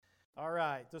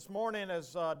This morning,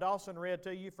 as Dawson read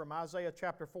to you from Isaiah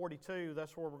chapter 42,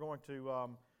 that's where we're going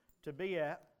to be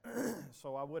at.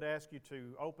 So I would ask you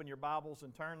to open your Bibles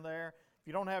and turn there. If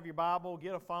you don't have your Bible,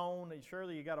 get a phone.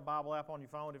 Surely you got a Bible app on your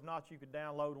phone. If not, you could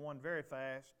download one very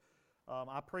fast.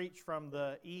 I preach from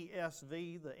the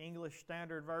ESV, the English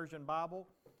Standard Version Bible.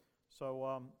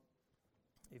 So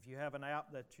if you have an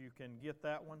app that you can get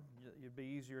that one, it'd be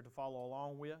easier to follow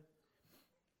along with.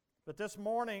 But this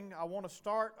morning, I want to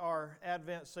start our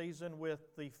Advent season with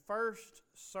the first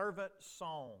servant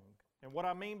song. And what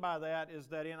I mean by that is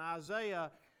that in Isaiah,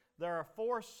 there are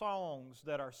 4 songs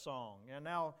that are sung. And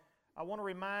now, I want to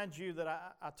remind you that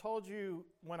I told you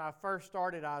when I first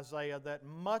started Isaiah that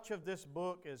much of this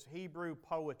book is Hebrew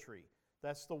poetry.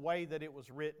 That's the way that it was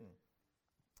written.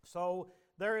 So,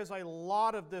 there is a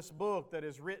lot of this book that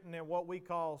is written in what we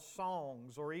call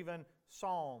songs, or even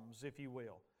psalms, if you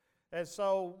will. And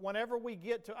so whenever we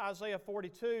get to Isaiah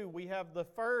 42, we have the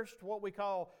first, what we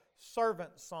call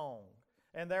servant song.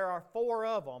 And there are 4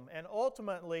 of them. And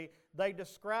ultimately, they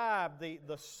describe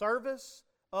the service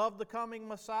of the coming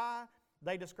Messiah.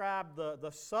 They describe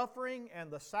the suffering and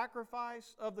the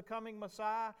sacrifice of the coming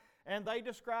Messiah. And they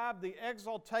describe the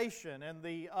exaltation and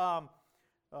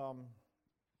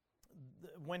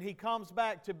when He comes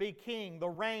back to be king, the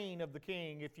reign of the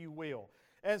king, if you will.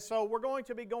 And so we're going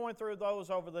to be going through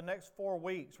those over the next 4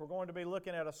 weeks. We're going to be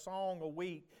looking at a song a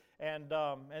week and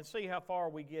see how far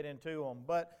we get into them.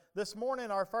 But this morning,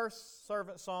 our first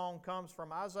servant song comes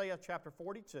from Isaiah chapter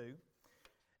 42.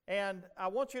 And I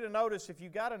want you to notice, if you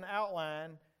got an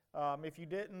outline, if you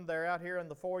didn't, they're out here in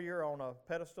the foyer on a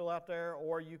pedestal out there,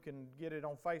 or you can get it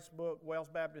on Facebook, Wells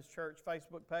Baptist Church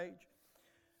Facebook page.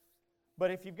 But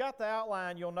if you've got the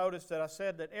outline, you'll notice that I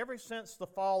said that ever since the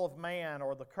fall of man,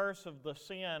 or the curse of the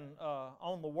sin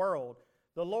on the world,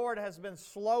 the Lord has been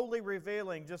slowly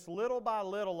revealing just little by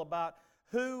little about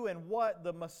who and what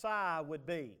the Messiah would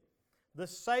be. The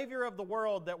Savior of the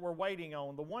world that we're waiting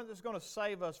on, the one that's going to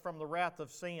save us from the wrath of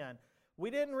sin.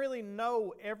 We didn't really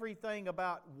know everything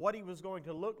about what He was going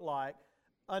to look like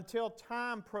until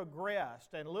time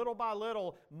progressed, and little by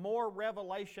little more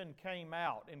revelation came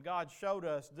out, and God showed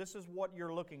us this is what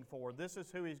you're looking for, this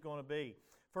is who He's going to be.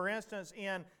 For instance,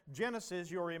 in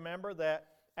Genesis, you'll remember that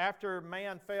after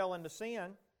man fell into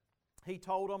sin, He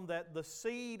told them that the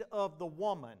seed of the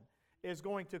woman is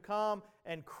going to come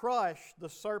and crush the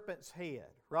serpent's head,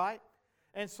 right?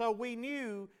 And so we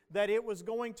knew that it was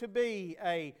going to be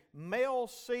a male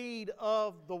seed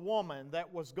of the woman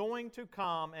that was going to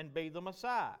come and be the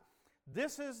Messiah.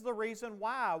 This is the reason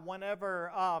why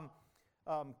whenever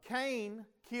Cain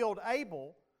killed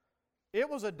Abel, it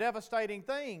was a devastating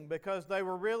thing, because they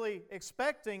were really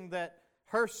expecting that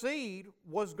her seed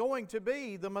was going to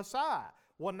be the Messiah.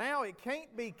 Well, now it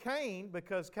can't be Cain,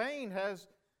 because Cain has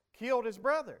killed his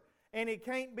brother. And it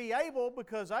can't be Abel,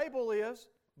 because Abel is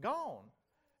gone.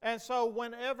 And so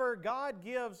whenever God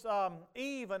gives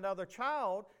Eve another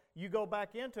child, you go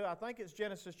back into, I think it's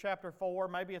Genesis chapter 4,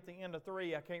 maybe at the end of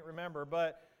 3, I can't remember.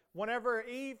 But whenever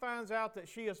Eve finds out that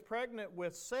she is pregnant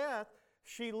with Seth,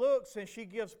 she looks and she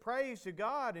gives praise to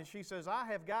God, and she says, I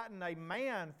have gotten a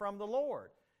man from the Lord.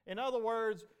 In other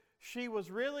words, she was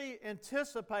really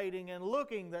anticipating and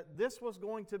looking that this was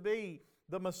going to be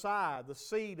the Messiah, the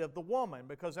seed of the woman,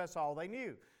 because that's all they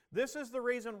knew. This is the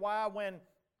reason why when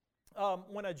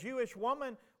a Jewish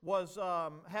woman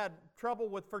had trouble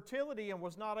with fertility and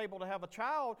was not able to have a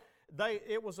child,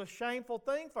 it was a shameful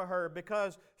thing for her,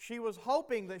 because she was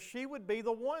hoping that she would be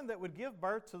the one that would give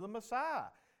birth to the Messiah.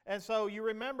 And so you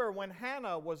remember when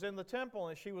Hannah was in the temple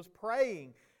and she was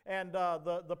praying, and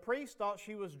the priest thought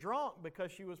she was drunk because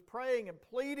she was praying and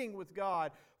pleading with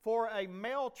God for a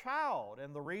male child.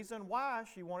 And the reason why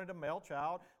she wanted a male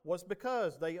child was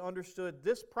because they understood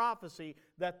this prophecy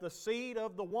that the seed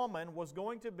of the woman was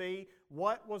going to be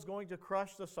what was going to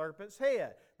crush the serpent's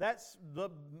head. That's the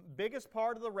biggest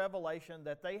part of the revelation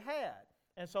that they had.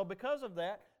 And so because of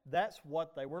that, that's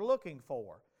what they were looking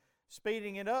for.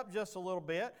 Speeding it up just a little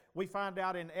bit, we find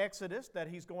out in Exodus that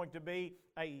He's going to be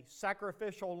a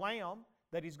sacrificial lamb,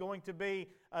 that He's going to be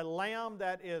a lamb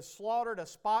that is slaughtered, a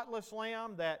spotless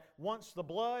lamb, that once the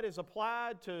blood is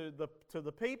applied to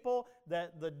the people,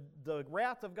 that the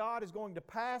wrath of God is going to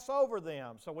pass over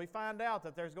them. So we find out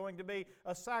that there's going to be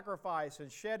a sacrifice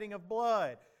and shedding of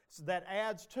blood. So that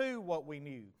adds to what we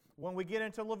knew. When we get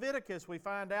into Leviticus, we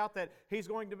find out that He's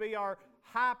going to be our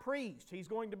high priest. He's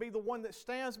going to be the one that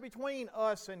stands between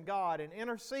us and God and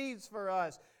intercedes for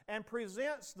us and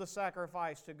presents the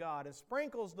sacrifice to God and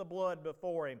sprinkles the blood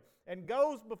before Him and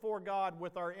goes before God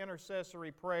with our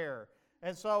intercessory prayer.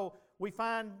 And so we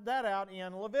find that out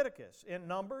in Leviticus. In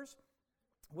Numbers,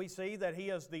 We see that He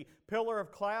is the pillar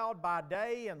of cloud by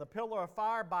day and the pillar of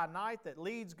fire by night that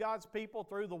leads God's people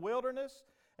through the wilderness.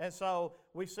 And so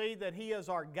we see that He is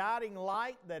our guiding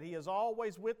light, that He is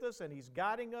always with us, and He's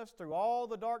guiding us through all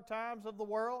the dark times of the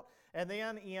world. And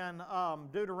then in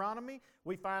Deuteronomy,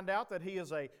 we find out that He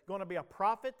is going to be a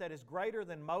prophet that is greater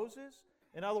than Moses.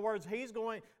 In other words,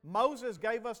 Moses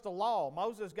gave us the law.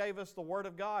 Moses gave us the Word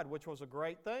of God, which was a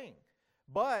great thing.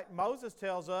 But Moses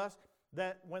tells us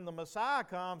that when the Messiah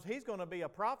comes, He's going to be a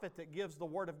prophet that gives the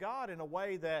Word of God in a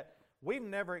way that we've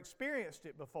never experienced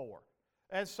it before.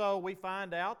 And so we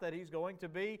find out that He's going to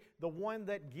be the one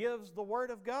that gives the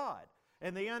Word of God.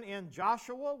 And then in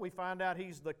Joshua, we find out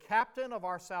He's the captain of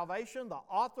our salvation, the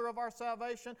author of our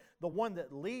salvation, the one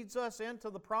that leads us into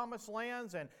the promised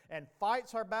lands and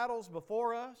fights our battles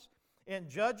before us. In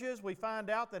Judges, we find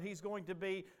out that He's going to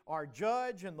be our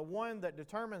judge and the one that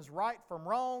determines right from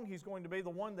wrong. He's going to be the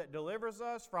one that delivers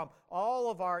us from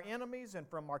all of our enemies and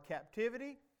from our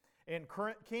captivity. In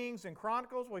Kings and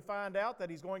Chronicles, we find out that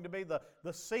He's going to be the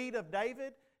seed of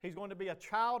David. He's going to be a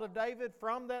child of David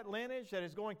from that lineage that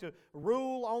is going to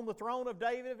rule on the throne of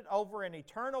David over an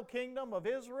eternal kingdom of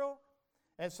Israel.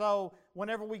 And so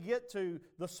whenever we get to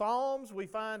the Psalms, we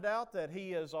find out that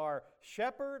He is our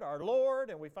shepherd, our Lord,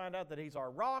 and we find out that He's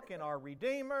our rock and our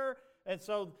Redeemer. And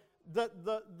so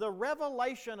the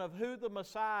revelation of who the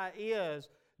Messiah is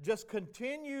just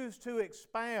continues to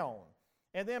expound.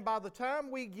 And then by the time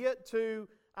we get to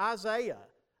Isaiah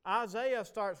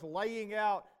starts laying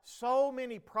out so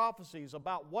many prophecies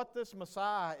about what this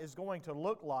Messiah is going to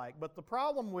look like. But the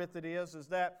problem with it is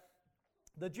that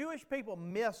the Jewish people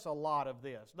miss a lot of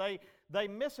this. They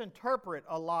misinterpret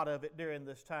a lot of it during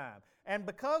this time. And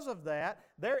because of that,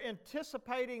 they're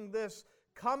anticipating this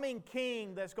coming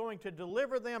king that's going to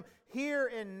deliver them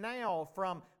here and now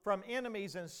from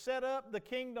enemies and set up the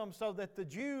kingdom so that the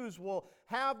Jews will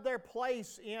have their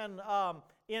place in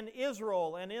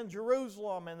Israel and in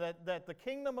Jerusalem, and that the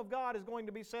kingdom of God is going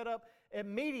to be set up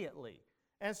immediately.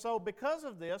 And so because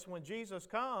of this, when Jesus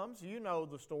comes, you know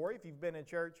the story if you've been in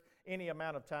church any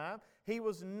amount of time, He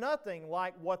was nothing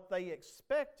like what they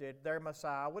expected their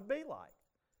Messiah would be like.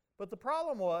 But the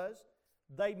problem was,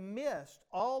 they missed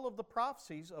all of the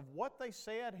prophecies of what they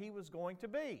said He was going to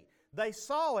be. They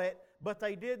saw it, but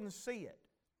they didn't see it.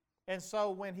 And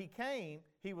so when He came,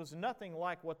 He was nothing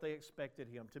like what they expected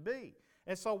Him to be.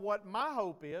 And so what my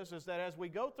hope is that as we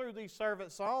go through these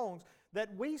servant songs,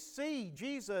 that we see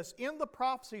Jesus in the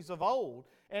prophecies of old,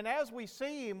 and as we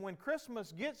see Him when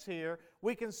Christmas gets here,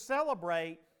 we can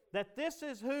celebrate that this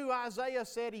is who Isaiah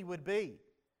said He would be.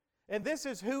 And this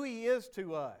is who He is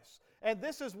to us. And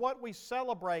this is what we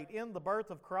celebrate in the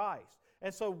birth of Christ.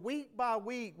 And so week by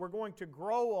week, we're going to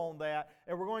grow on that,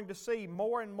 and we're going to see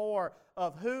more and more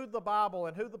of who the Bible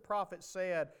and who the prophet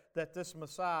said that this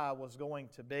Messiah was going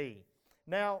to be.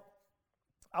 Now,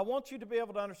 I want you to be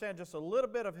able to understand just a little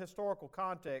bit of historical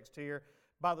context here.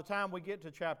 By the time we get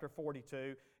to chapter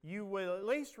 42, you will at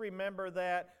least remember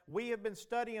that we have been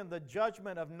studying the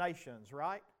judgment of nations,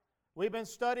 right? We've been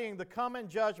studying the coming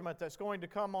judgment that's going to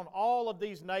come on all of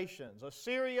these nations.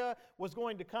 Assyria was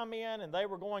going to come in and they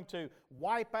were going to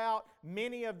wipe out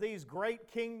many of these great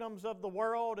kingdoms of the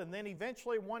world. And then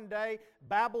eventually one day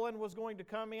Babylon was going to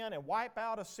come in and wipe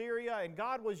out Assyria. And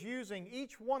God was using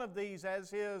each one of these as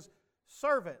His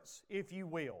servants, if you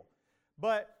will.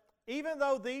 But even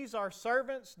though these are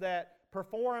servants that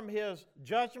perform His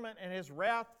judgment and His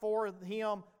wrath for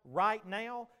Him right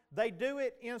now, they do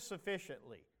it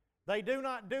insufficiently. They do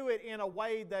not do it in a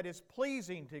way that is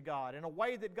pleasing to God, in a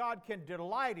way that God can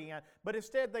delight in, but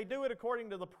instead they do it according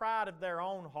to the pride of their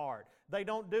own heart. They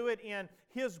don't do it in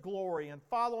His glory and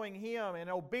following Him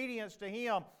and obedience to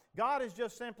Him. God is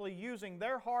just simply using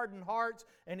their hardened hearts,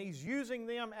 and He's using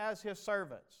them as His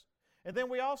servants. And then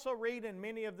we also read in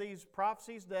many of these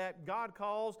prophecies that God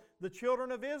calls the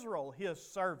children of Israel His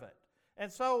servant.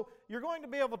 And so you're going to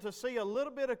be able to see a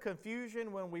little bit of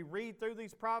confusion when we read through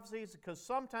these prophecies, because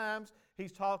sometimes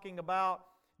He's talking about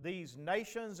these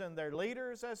nations and their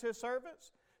leaders as His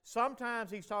servants.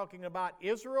 Sometimes He's talking about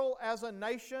Israel as a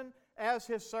nation as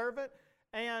His servant.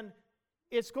 And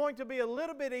it's going to be a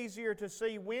little bit easier to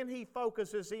see when He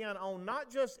focuses in on not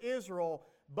just Israel,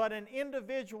 but an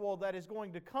individual that is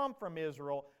going to come from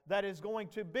Israel that is going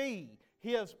to be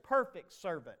His perfect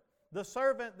servant. The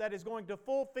servant that is going to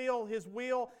fulfill His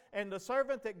will, and the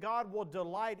servant that God will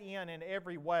delight in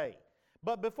every way.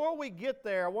 But before we get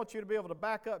there, I want you to be able to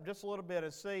back up just a little bit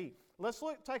and see. Let's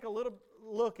take a little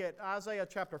look at Isaiah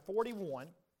chapter 41.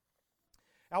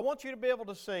 I want you to be able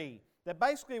to see that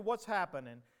basically what's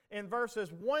happening in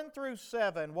verses 1 through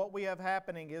 7, what we have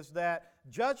happening is that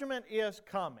judgment is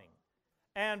coming.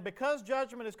 And because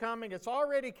judgment is coming, it's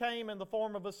already came in the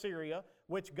form of Assyria,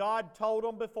 which God told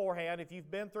them beforehand. If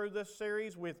you've been through this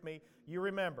series with me, you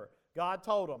remember. God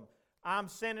told them, I'm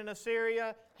sending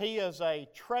Assyria. He is a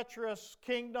treacherous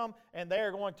kingdom, and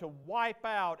they're going to wipe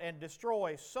out and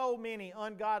destroy so many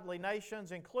ungodly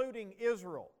nations, including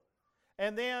Israel.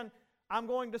 And then I'm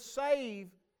going to save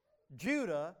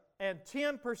Judah and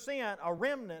 10%, a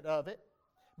remnant of it.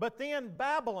 But then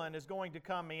Babylon is going to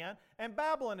come in, and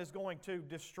Babylon is going to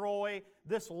destroy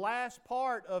this last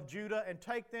part of Judah and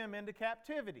take them into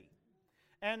captivity.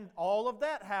 And all of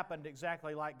that happened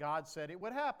exactly like God said it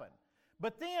would happen.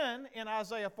 But then, in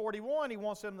Isaiah 41, He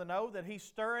wants them to know that He's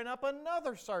stirring up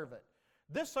another servant.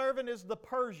 This servant is the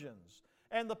Persians.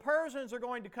 And the Persians are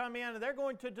going to come in, and they're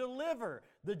going to deliver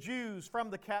the Jews from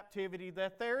the captivity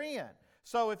that they're in.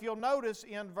 So if you'll notice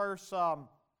in verse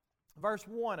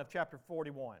 1 of chapter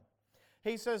 41.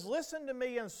 He says, listen to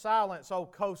me in silence, O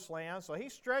coastlands. So he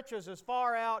stretches as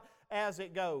far out as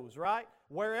it goes, right?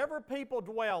 Wherever people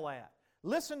dwell at.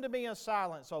 Listen to me in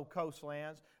silence, O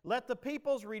coastlands. Let the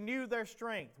peoples renew their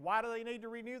strength. Why do they need to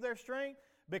renew their strength?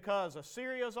 Because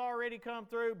Assyria's already come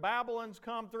through, Babylon's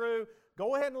come through.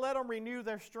 Go ahead and let them renew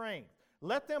their strength.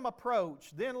 Let them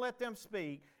approach, then let them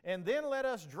speak, and then let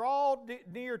us draw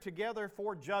near together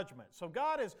for judgment. So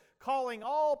God is calling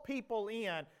all people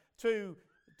in to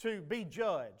be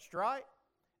judged, right?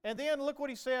 And then look what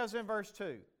He says in verse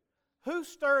 2. Who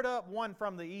stirred up one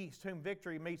from the east, whom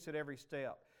victory meets at every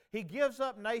step? He gives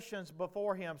up nations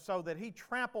before Him so that He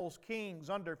tramples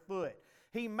kings underfoot.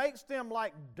 He makes them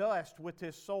like dust with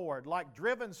His sword, like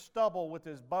driven stubble with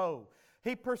His bow.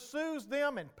 He pursues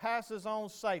them and passes on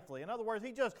safely. In other words,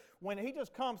 when He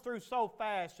just comes through so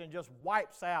fast and just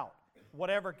wipes out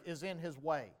whatever is in His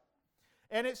way.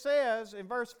 And it says in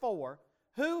verse 4,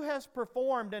 who has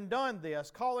performed and done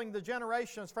this, calling the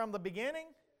generations from the beginning?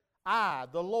 I,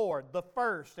 the Lord, the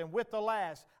first and with the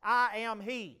last, I am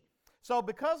He. So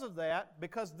because of that,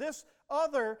 because this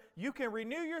other, you can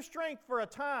renew your strength for a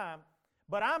time,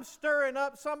 but I'm stirring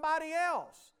up somebody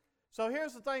else. So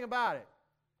here's the thing about it.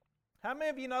 How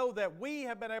many of you know that we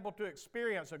have been able to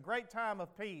experience a great time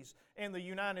of peace in the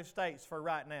United States for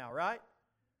right now, right?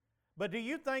 But do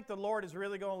you think the Lord is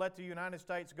really going to let the United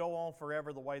States go on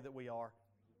forever the way that we are?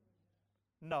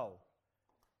 No.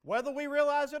 Whether we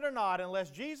realize it or not, unless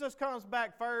Jesus comes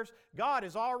back first, God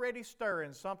is already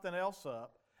stirring something else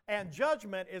up. And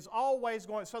judgment is always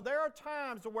going. So there are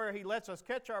times where He lets us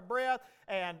catch our breath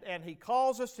and He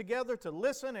calls us together to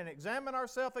listen and examine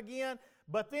ourselves again.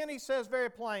 But then He says very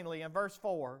plainly in verse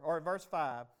 4 or verse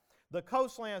 5, the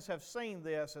coastlands have seen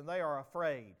this and they are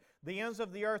afraid. The ends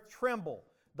of the earth tremble.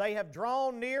 They have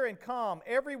drawn near and come.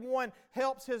 Everyone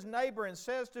helps his neighbor and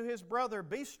says to his brother,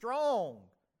 be strong.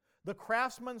 The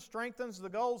craftsman strengthens the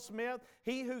goldsmith.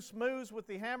 He who smooths with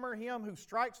the hammer, him who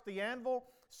strikes the anvil,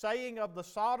 saying of the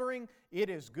soldering, it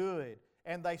is good.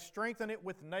 And they strengthen it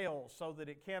with nails so that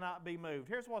it cannot be moved.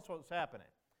 Here's what's happening.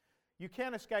 You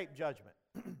can't escape judgment.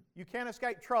 You can't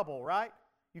escape trouble, right?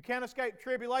 You can't escape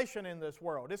tribulation in this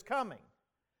world. It's coming.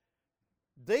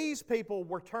 These people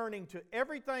were turning to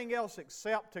everything else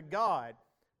except to God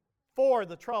for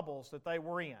the troubles that they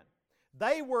were in.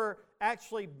 They were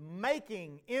actually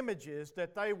making images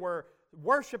that they were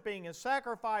worshiping and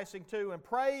sacrificing to and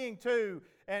praying to.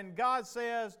 And God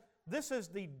says, this is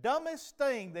the dumbest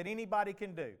thing that anybody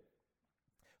can do.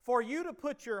 For you to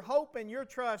put your hope and your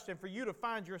trust and for you to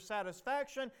find your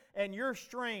satisfaction and your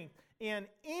strength in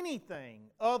anything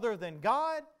other than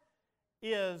God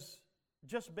is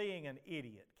just being an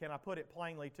idiot. Can I put it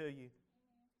plainly to you?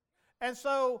 And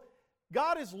so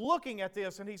God is looking at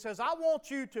this and He says, I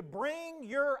want you to bring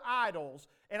your idols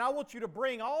and I want you to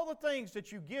bring all the things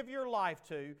that you give your life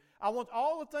to. I want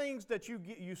all the things that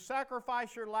you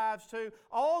sacrifice your lives to,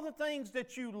 all the things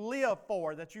that you live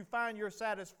for, that you find your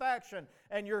satisfaction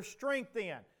and your strength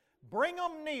in. Bring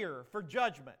them near for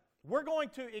judgment. We're going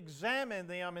to examine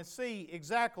them and see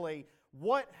exactly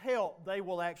what help they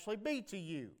will actually be to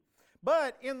you.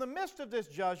 But in the midst of this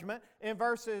judgment, in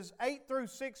verses 8 through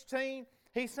 16,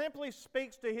 He simply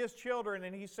speaks to His children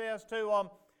and He says to them,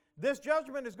 this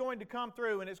judgment is going to come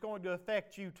through and it's going to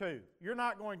affect you too. You're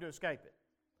not going to escape it.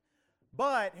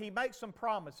 But He makes some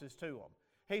promises to them.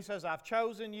 He says, I've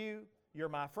chosen you. You're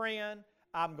my friend.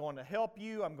 I'm going to help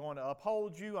you. I'm going to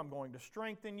uphold you. I'm going to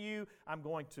strengthen you. I'm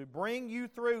going to bring you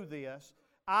through this.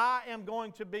 I am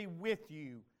going to be with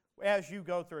you as you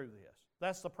go through this.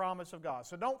 That's the promise of God.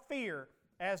 So don't fear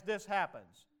as this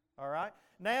happens. All right?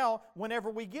 Now,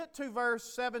 whenever we get to verse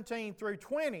 17 through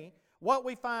 20, what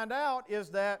we find out is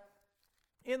that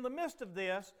in the midst of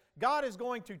this, God is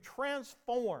going to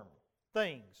transform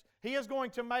things. He is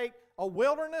going to make a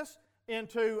wilderness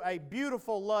into a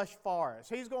beautiful, lush forest.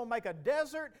 He's going to make a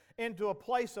desert into a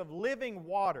place of living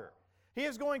water. He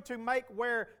is going to make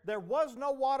where there was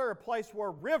no water a place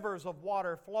where rivers of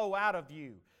water flow out of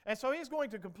you. And so He's going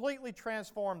to completely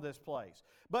transform this place.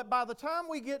 But by the time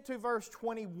we get to verse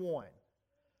 21,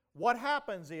 what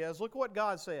happens is, look what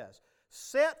God says.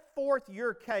 Set forth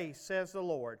your case, says the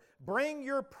Lord. Bring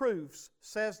your proofs,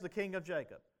 says the King of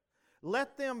Jacob.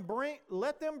 Let them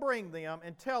bring them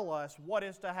and tell us what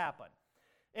is to happen.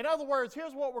 In other words,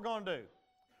 here's what we're going to do.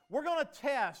 We're going to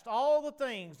test all the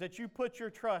things that you put your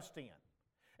trust in.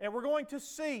 And we're going to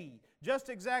see just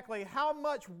exactly how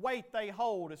much weight they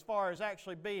hold as far as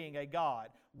actually being a God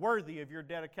worthy of your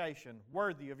dedication,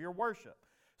 worthy of your worship.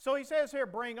 So He says here,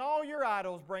 bring all your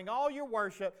idols, bring all your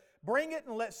worship, bring it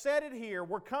and let's set it here.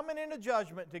 We're coming into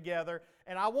judgment together,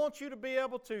 and I want you to be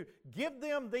able to give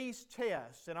them these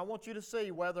tests, and I want you to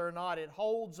see whether or not it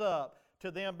holds up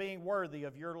to them being worthy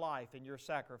of your life and your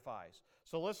sacrifice.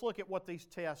 So let's look at what these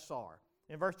tests are.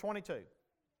 In verse 22,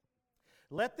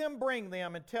 let them bring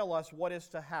them and tell us what is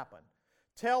to happen.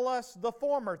 Tell us the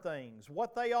former things,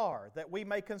 what they are, that we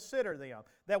may consider them,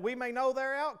 that we may know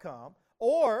their outcome,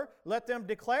 or let them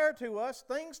declare to us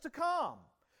things to come.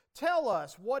 Tell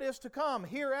us what is to come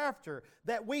hereafter,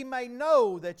 that we may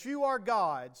know that you are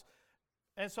God's.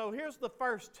 And so here's the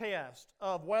first test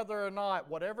of whether or not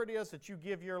whatever it is that you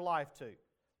give your life to,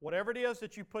 whatever it is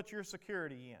that you put your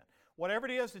security in, whatever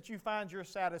it is that you find your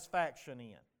satisfaction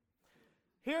in.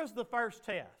 Here's the first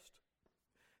test.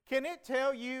 Can it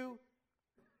tell you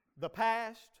the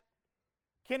past?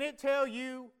 Can it tell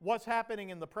you what's happening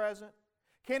in the present?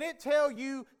 Can it tell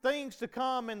you things to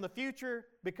come in the future?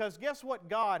 Because guess what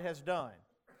God has done?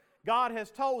 God has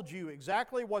told you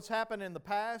exactly what's happened in the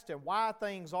past and why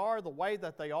things are the way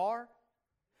that they are.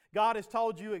 God has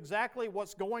told you exactly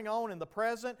what's going on in the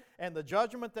present and the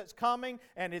judgment that's coming,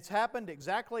 and it's happened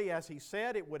exactly as He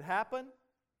said it would happen.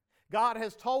 God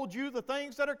has told you the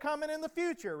things that are coming in the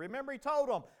future. Remember, He told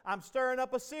them, I'm stirring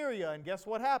up Assyria, and guess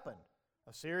what happened?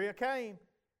 Assyria came,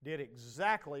 did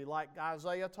exactly like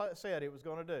Isaiah said it was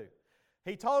going to do.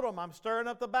 He told them, I'm stirring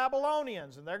up the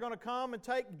Babylonians, and they're going to come and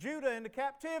take Judah into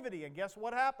captivity, and guess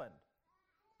what happened?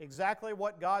 Exactly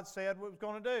what God said was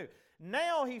going to do.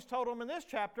 Now He's told them in this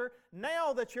chapter,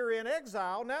 now that you're in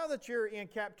exile, now that you're in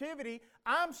captivity,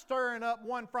 I'm stirring up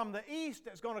one from the east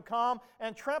that's going to come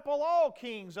and trample all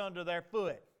kings under their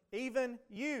foot, even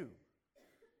you,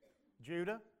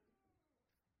 Judah.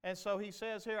 And so He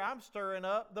says here, I'm stirring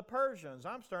up the Persians,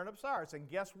 I'm stirring up Cyrus. And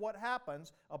guess what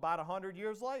happens about 100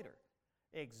 years later?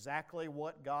 Exactly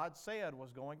what God said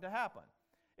was going to happen.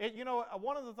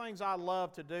 One of the things I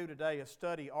love to do today is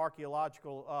study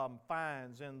archaeological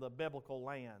finds in the biblical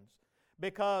lands,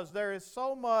 because there is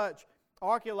so much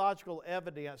archaeological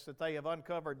evidence that they have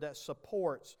uncovered that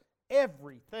supports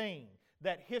everything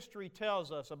that history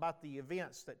tells us about the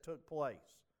events that took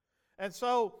place. And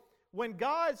so when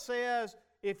God says,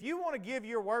 if you want to give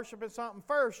your worship in something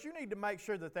first, you need to make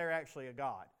sure that they're actually a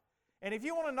God. And if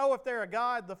you want to know if they're a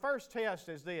God, the first test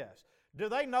is this. Do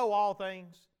they know all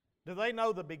things? Do they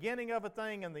know the beginning of a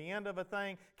thing and the end of a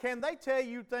thing? Can they tell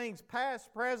you things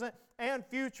past, present, and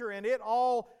future, and it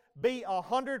all be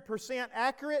 100%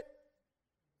 accurate?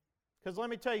 Because let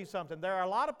me tell you something. There are a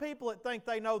lot of people that think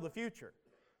they know the future,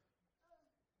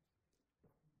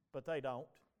 but they don't.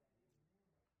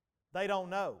 They don't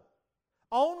know.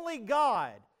 Only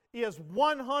God is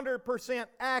 100%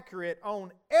 accurate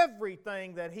on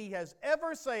everything that He has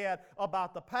ever said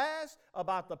about the past,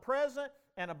 about the present,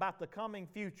 and about the coming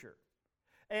future.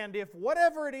 And if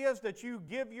whatever it is that you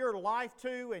give your life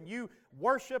to and you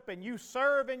worship and you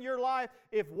serve in your life,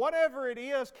 if whatever it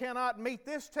is cannot meet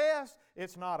this test,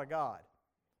 it's not a God.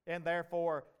 And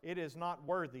therefore, it is not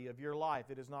worthy of your life.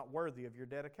 It is not worthy of your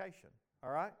dedication.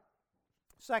 All right?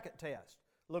 Second test.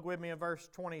 Look with me in verse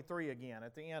 23 again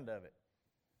at the end of it.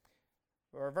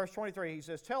 Or verse 23, He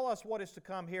says, tell us what is to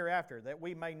come hereafter, that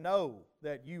we may know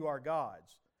that you are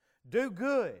God's. Do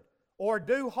good or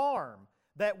do harm,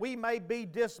 that we may be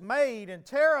dismayed and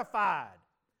terrified.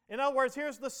 In other words,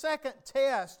 here's the second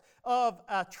test of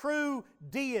a true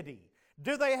deity.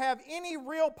 Do they have any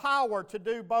real power to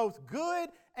do both good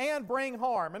and bring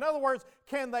harm? In other words,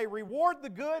 can they reward the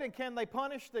good and can they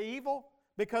punish the evil?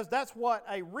 Because that's what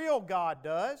a real God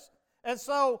does. And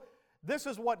so, this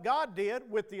is what God did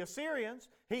with the Assyrians.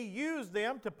 He used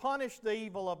them to punish the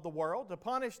evil of the world, to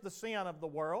punish the sin of the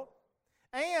world.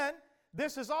 And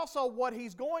this is also what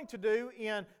He's going to do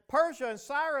in Persia and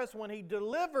Cyrus when He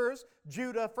delivers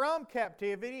Judah from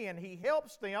captivity, and He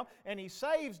helps them and He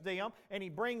saves them and He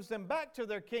brings them back to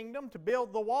their kingdom to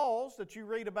build the walls that you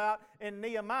read about in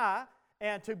Nehemiah.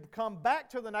 and to come back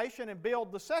to the nation and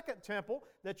build the second temple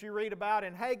that you read about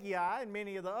in Haggai and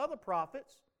many of the other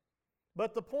prophets.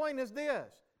 But the point is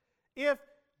this: if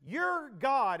your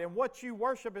God and what you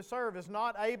worship and serve is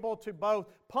not able to both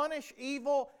punish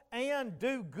evil and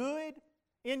do good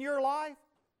in your life,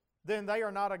 then they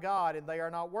are not a God and they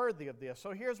are not worthy of this.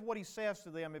 So here's what he says to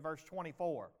them in verse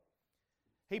 24.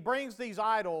 He brings these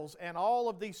idols and all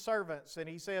of these servants, and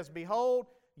he says, "Behold,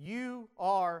 you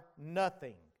are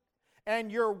nothing,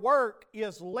 and your work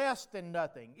is less than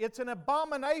nothing. It's an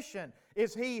abomination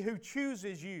is he who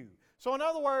chooses you." So in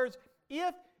other words,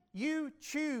 if you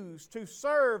choose to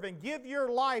serve and give your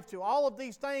life to all of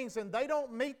these things and they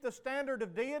don't meet the standard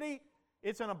of deity,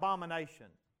 it's an abomination.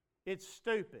 It's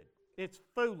stupid. It's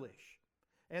foolish.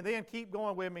 And then keep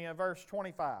going with me in verse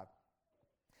 25.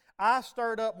 "I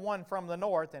stirred up one from the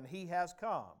north, and he has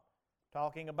come."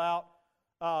 Talking about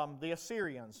the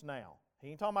Assyrians now.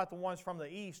 He ain't talking about the ones from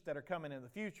the east that are coming in the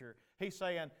future. He's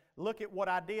saying, look at what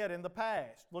I did in the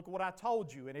past. Look at what I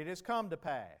told you, and it has come to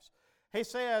pass. He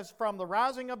says, "From the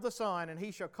rising of the sun, and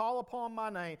he shall call upon my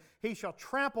name. He shall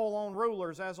trample on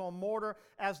rulers as on mortar,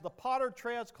 as the potter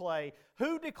treads clay."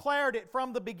 Who declared it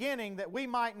from the beginning that we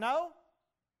might know?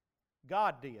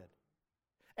 God did.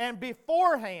 And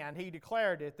beforehand he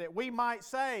declared it that we might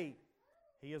say,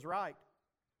 he is right.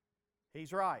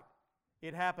 He's right.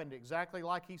 It happened exactly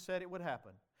like he said it would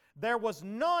happen. There was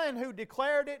none who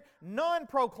declared it, none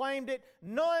proclaimed it,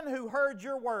 none who heard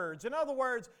your words. In other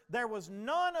words, there was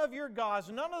none of your gods,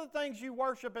 none of the things you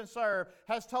worship and serve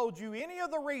has told you any of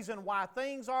the reason why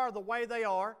things are the way they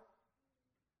are.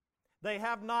 They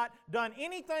have not done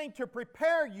anything to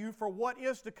prepare you for what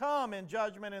is to come in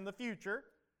judgment in the future.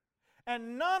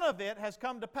 And none of it has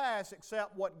come to pass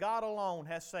except what God alone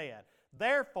has said.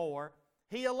 Therefore,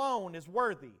 He alone is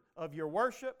worthy of your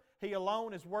worship. He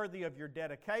alone is worthy of your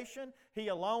dedication. He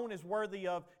alone is worthy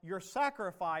of your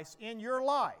sacrifice in your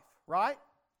life, right?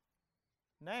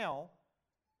 Now,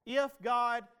 if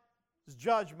God's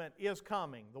judgment is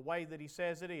coming the way that He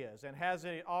says it is, and has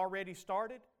it already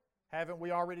started? Haven't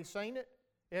we already seen it?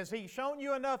 Has He shown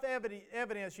you enough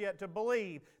evidence yet to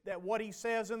believe that what He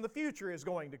says in the future is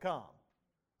going to come?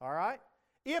 All right?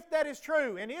 If that is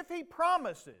true, and if He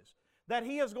promises that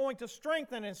He is going to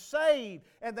strengthen and save,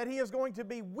 and that He is going to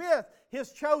be with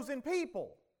His chosen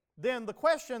people, then the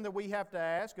question that we have to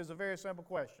ask is a very simple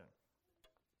question.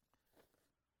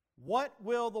 What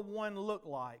will the one look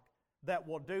like that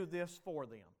will do this for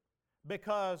them?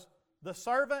 Because the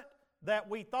servant that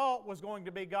we thought was going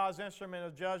to be God's instrument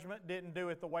of judgment didn't do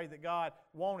it the way that God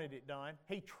wanted it done.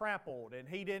 He trampled, and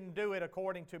He didn't do it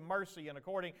according to mercy and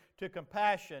according to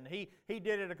compassion. He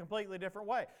did it a completely different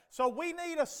way. So we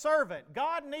need a servant.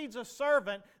 God needs a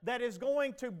servant that is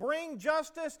going to bring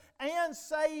justice and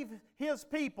save His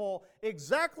people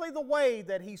exactly the way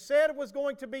that He said it was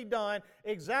going to be done,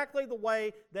 exactly the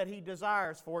way that He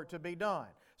desires for it to be done.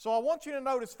 So I want you to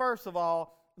notice, first of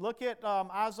all, look at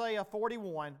Isaiah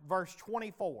 41, verse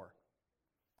 24.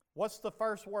 What's the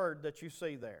first word that you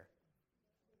see there?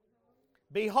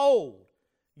 Behold,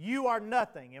 you are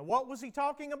nothing. And what was he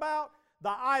talking about?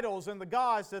 The idols and the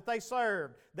gods that they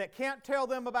served that can't tell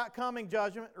them about coming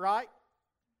judgment, right?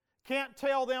 Can't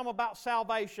tell them about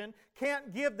salvation,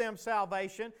 can't give them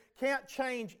salvation, can't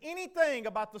change anything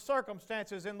about the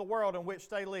circumstances in the world in which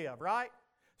they live, right?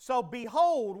 So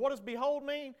behold, what does behold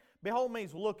mean? Behold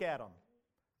means look at them.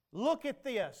 Look at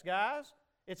this, guys.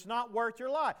 It's not worth your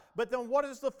life. But then what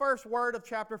is the first word of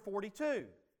chapter 42?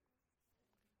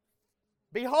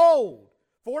 Behold.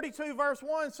 42 verse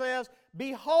 1 says,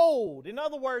 behold. In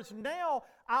other words, now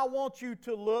I want you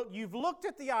to look. You've looked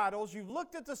at the idols. You've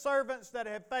looked at the servants that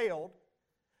have failed.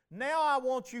 Now I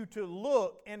want you to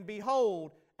look and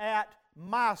behold at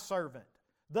my servant.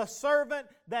 The servant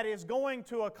that is going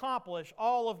to accomplish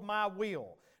all of my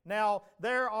will. Now,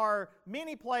 there are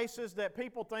many places that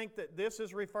people think that this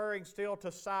is referring still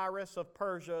to Cyrus of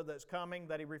Persia that's coming,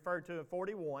 that he referred to in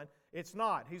 41. It's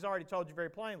not. He's already told you very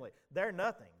plainly. They're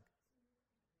nothing.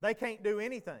 They can't do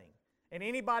anything. And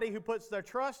anybody who puts their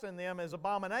trust in them is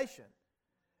abomination.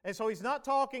 And so he's not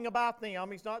talking about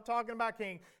them. He's not talking about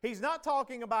king. He's not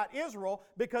talking about Israel,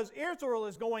 because Israel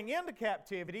is going into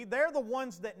captivity. They're the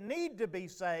ones that need to be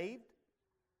saved.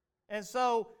 And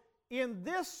so in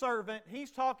this servant,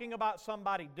 he's talking about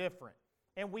somebody different.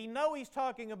 And we know he's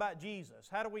talking about Jesus.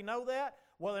 How do we know that?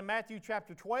 Well, in Matthew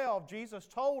chapter 12, Jesus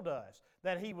told us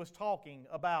that He was talking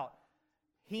about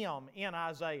Him in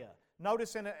Isaiah.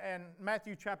 Notice in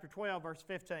Matthew chapter 12, verse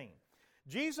 15.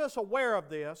 Jesus, aware of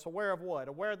this, aware of what?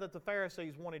 Aware that the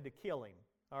Pharisees wanted to kill Him,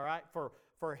 all right,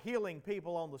 for healing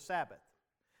people on the Sabbath.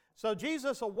 So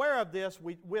Jesus, aware of this,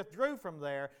 withdrew from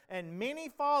there, and many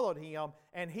followed him,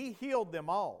 and he healed them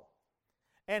all.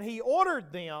 And he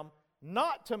ordered them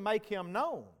not to make him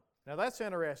known. Now that's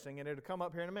interesting, and it'll come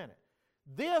up here in a minute.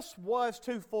 This was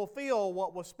to fulfill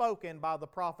what was spoken by the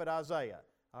prophet Isaiah.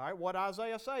 All right, what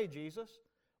Isaiah say, Jesus?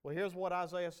 Well, here's what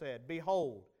Isaiah said.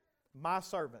 Behold, my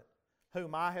servant,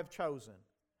 whom I have chosen,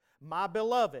 my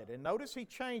beloved. And notice he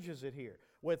changes it here.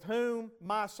 With whom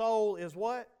my soul is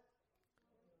what?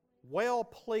 Well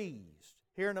pleased.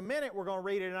 Here in a minute we're going to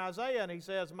read it in Isaiah, and he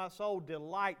says, my soul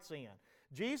delights in.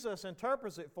 Jesus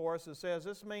interprets it for us and says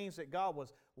this means that God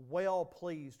was well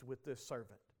pleased with this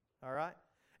servant. All right?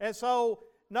 And so,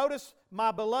 notice,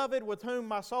 my beloved with whom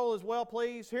my soul is well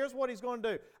pleased. Here's what he's going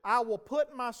to do. I will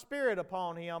put my spirit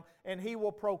upon him, and he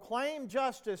will proclaim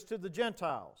justice to the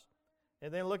Gentiles.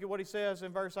 And then look at what he says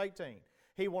in verse 18.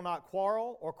 He will not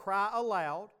quarrel or cry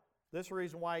aloud. This is the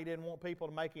reason why he didn't want people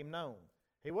to make him known.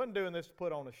 He wasn't doing this to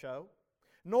put on a show.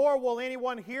 Nor will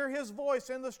anyone hear his voice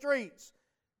in the streets.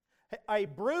 A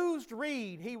bruised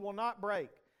reed he will not break,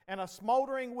 and a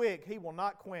smoldering wick he will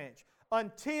not quench,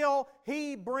 until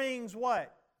he brings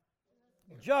what?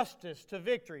 Justice to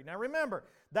victory. Now remember,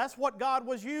 that's what God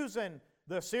was using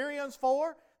the Assyrians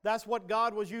for. That's what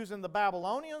God was using the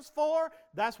Babylonians for.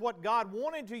 That's what God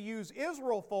wanted to use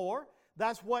Israel for.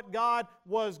 That's what God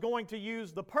was going to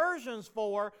use the Persians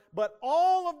for. But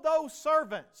all of those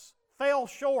servants fell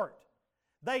short.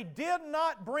 They did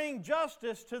not bring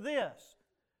justice to this,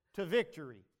 to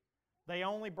victory. They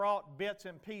only brought bits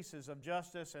and pieces of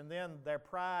justice, and then their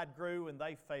pride grew and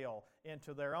they fell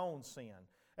into their own sin.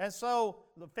 And so,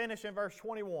 the finish in verse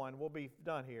 21, we'll be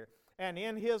done here. And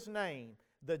in His name,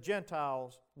 the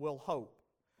Gentiles will hope.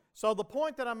 So the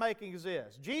point that I'm making is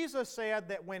this. Jesus said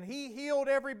that when He healed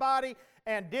everybody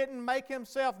and didn't make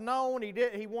Himself known,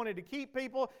 He wanted to keep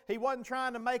people. He wasn't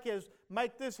trying to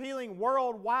make this healing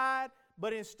worldwide,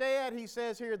 but instead He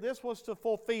says here, this was to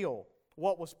fulfill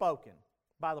what was spoken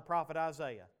by the prophet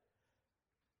Isaiah.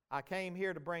 I came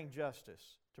here to bring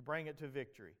justice, to bring it to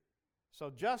victory.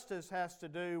 So justice has to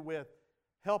do with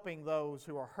helping those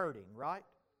who are hurting, right?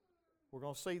 We're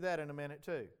going to see that in a minute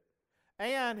too.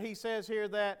 And He says here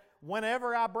that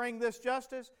whenever I bring this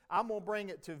justice, I'm going to bring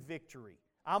it to victory.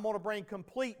 I'm going to bring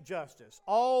complete justice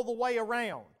all the way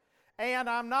around. And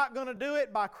I'm not going to do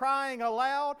it by crying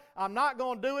aloud. I'm not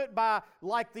going to do it by,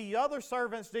 like the other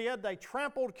servants did, they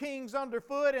trampled kings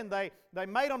underfoot and they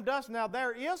made them dust. Now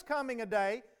there is coming a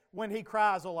day when He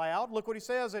cries aloud. Look what He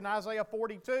says in Isaiah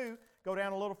 42. Go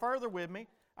down a little further with me.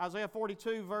 Isaiah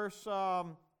 42 verse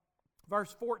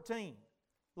 14.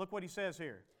 Look what He says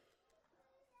here.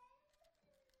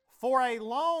 For a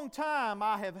long time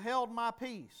I have held my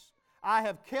peace. I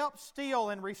have kept still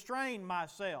and restrained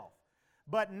myself.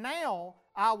 But now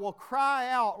I will cry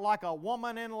out like a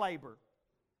woman in labor.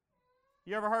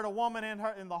 You ever heard a woman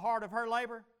in the heart of her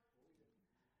labor?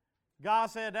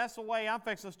 God said, that's the way I'm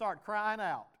fixing to start crying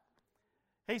out.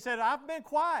 He said, I've been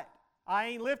quiet. I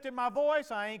ain't lifted my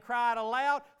voice. I ain't cried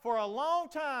aloud. For a long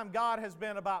time, God has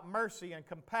been about mercy and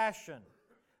compassion.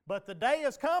 But the day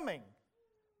is coming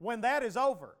when that is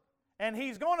over. And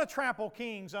He's going to trample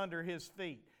kings under His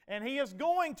feet. And He is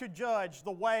going to judge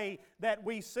the way that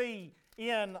we see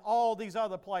in all these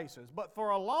other places. But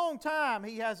for a long time,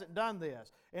 He hasn't done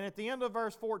this. And at the end of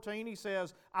verse 14, He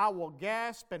says, I will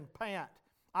gasp and pant.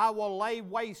 I will lay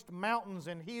waste mountains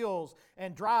and hills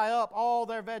and dry up all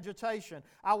their vegetation.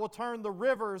 I will turn the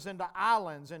rivers into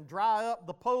islands and dry up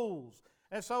the pools.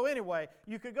 And so anyway,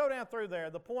 you could go down through there.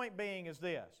 The point being is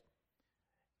this.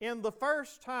 In the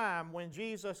first time when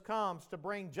Jesus comes to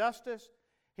bring justice,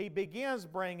 He begins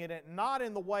bringing it not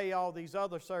in the way all these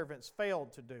other servants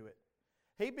failed to do it.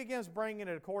 He begins bringing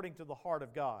it according to the heart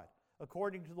of God,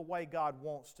 according to the way God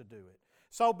wants to do it.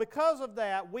 So because of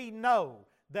that, we know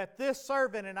that this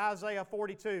servant in Isaiah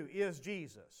 42 is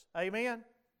Jesus. Amen?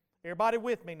 Everybody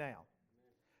with me now?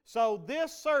 So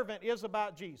this servant is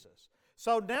about Jesus.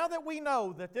 So now that we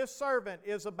know that this servant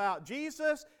is about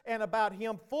Jesus and about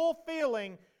Him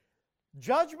fulfilling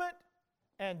judgment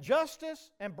and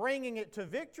justice and bringing it to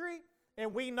victory,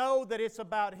 and we know that it's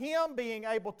about Him being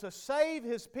able to save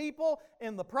His people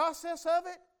in the process of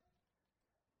it,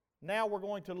 now we're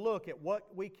going to look at what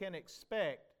we can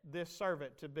expect this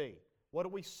servant to be. What do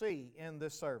we see in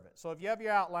this servant? So if you have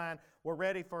your outline, we're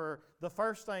ready for the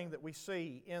first thing that we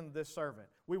see in this servant.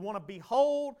 We want to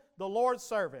behold the Lord's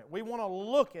servant. We want to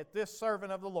look at this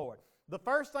servant of the Lord. The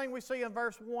first thing we see in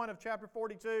verse 1 of chapter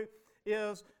 42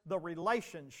 is the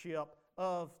relationship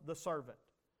of the servant.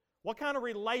 What kind of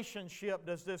relationship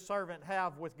does this servant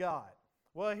have with God?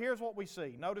 Well, here's what we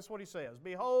see. Notice what he says.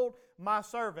 Behold, my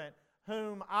servant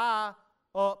whom I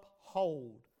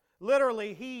uphold.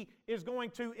 Literally, He is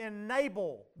going to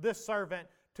enable this servant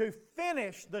to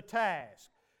finish the task.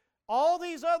 All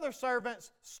these other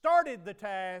servants started the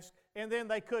task and then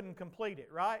they couldn't complete it,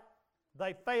 right?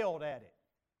 They failed at it.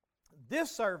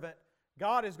 This servant,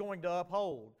 God is going to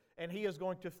uphold, and he is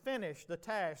going to finish the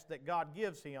task that God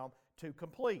gives him to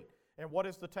complete. And what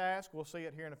is the task? We'll see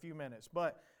it here in a few minutes.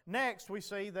 But next we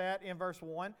see that in verse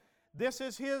 1, this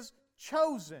is his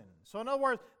chosen. So in other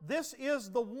words, this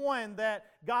is the one that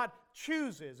God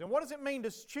chooses. And what does it mean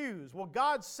to choose? Well,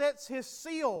 God sets His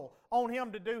seal on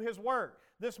him to do His work.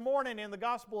 This morning in the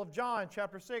Gospel of John,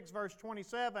 chapter 6, verse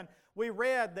 27, we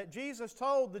read that Jesus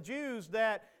told the Jews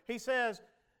that He says,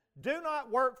 "Do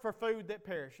not work for food that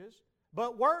perishes,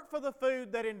 but work for the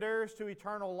food that endures to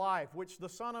eternal life, which the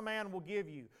Son of Man will give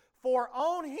you. For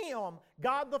on Him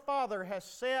God the Father has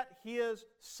set His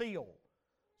seal."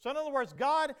 So in other words,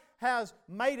 God has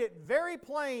made it very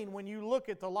plain when you look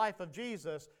at the life of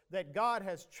Jesus that God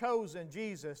has chosen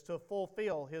Jesus to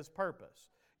fulfill His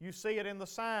purpose. You see it in the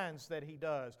signs that He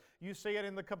does. You see it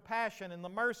in the compassion and the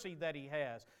mercy that He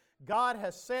has. God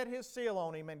has set His seal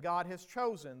on Him, and God has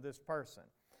chosen this person.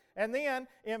 And then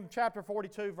in chapter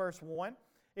 42, verse 1,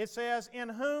 it says, "In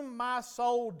whom my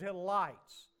soul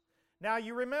delights." Now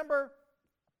you remember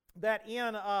that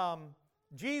in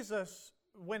Jesus,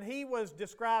 when He was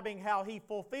describing how He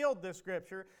fulfilled this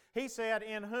scripture, He said,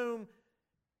 "In whom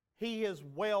He is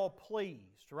well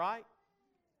pleased," right?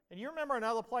 And you remember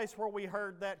another place where we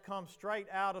heard that come straight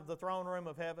out of the throne room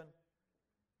of heaven?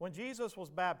 When Jesus was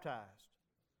baptized,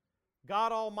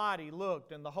 God Almighty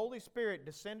looked and the Holy Spirit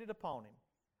descended upon Him.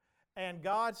 And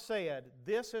God said,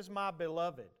 "This is my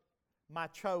beloved, my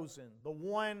chosen," the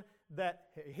one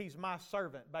that, He's my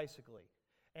servant basically.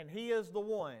 And He is the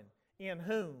one in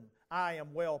whom I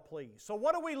am well pleased. So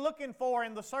what are we looking for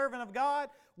in the servant of God?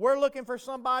 We're looking for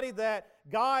somebody that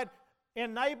God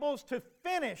enables to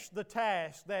finish the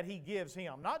task that He gives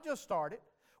him, not just start it.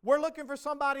 We're looking for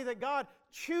somebody that God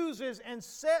chooses and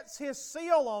sets His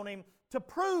seal on him to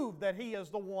prove that he is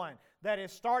the one that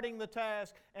is starting the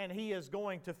task and he is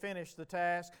going to finish the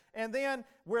task. And then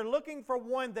we're looking for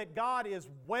one that God is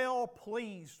well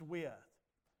pleased with.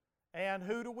 And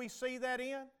who do we see that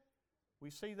in? We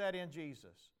see that in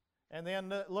Jesus. And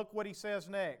then look what He says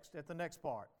next, at the next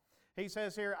part. He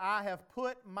says here, "I have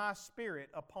put my Spirit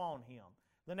upon him."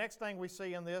 The next thing we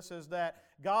see in this is that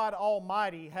God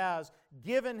Almighty has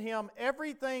given him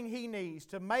everything he needs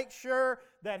to make sure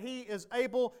that he is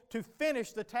able to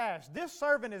finish the task. This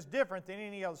servant is different than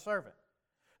any other servant.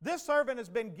 This servant has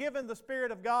been given the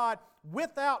Spirit of God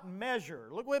without measure.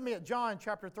 Look with me at John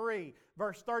chapter 3,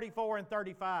 verse 34 and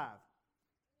 35.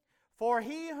 "For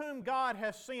he whom God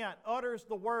has sent utters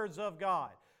the words of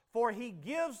God. For He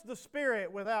gives the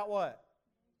Spirit without what?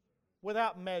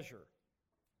 Without measure."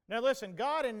 Now listen,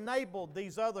 God enabled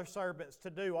these other servants to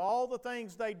do all the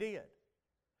things they did.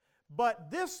 But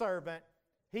this servant,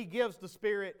 He gives the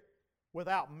Spirit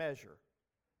without measure.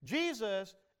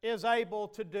 Jesus is able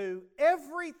to do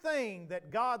everything that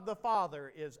God the Father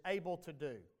is able to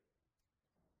do.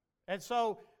 And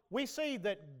so we see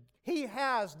that He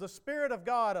has the Spirit of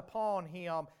God upon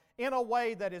Him in a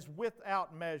way that is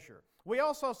without measure. We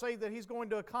also see that He's going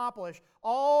to accomplish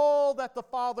all that the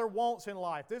Father wants in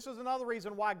life. This is another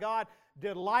reason why God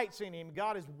delights in Him.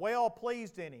 God is well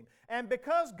pleased in Him. And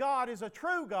because God is a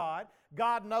true God,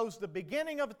 God knows the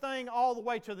beginning of a thing all the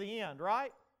way to the end,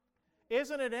 right?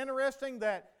 Isn't it interesting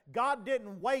that God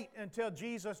didn't wait until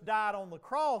Jesus died on the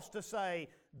cross to say,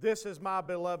 "This is my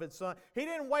beloved Son"? He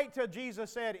didn't wait till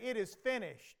Jesus said, "It is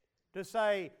finished," to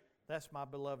say, "That's my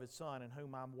beloved Son in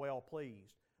whom I'm well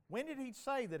pleased." When did He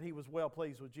say that He was well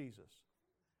pleased with Jesus?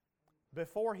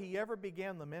 Before He ever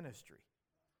began the ministry.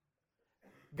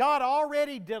 God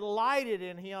already delighted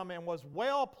in Him and was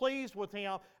well pleased with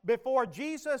Him before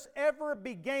Jesus ever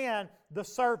began the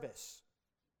service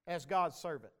as God's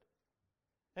servant.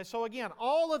 And so again,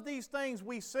 all of these things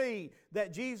we see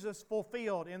that Jesus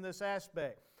fulfilled in this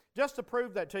aspect. Just to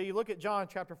prove that to you, look at John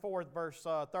chapter 4, verse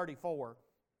 34.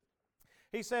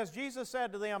 He says, Jesus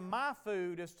said to them, "My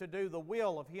food is to do the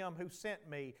will of Him who sent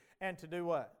me," and to do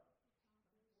what?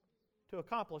 To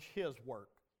accomplish His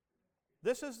work.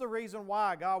 This is the reason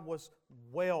why God was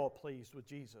well pleased with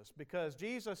Jesus, because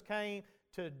Jesus came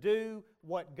to do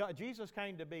what God, Jesus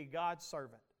came to be God's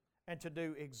servant and to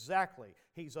do exactly.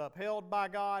 He's upheld by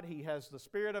God. He has the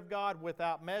Spirit of God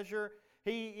without measure.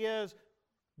 He is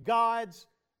God's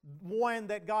one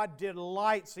that God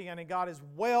delights in and God is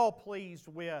well pleased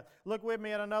with. Look with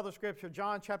me at another scripture,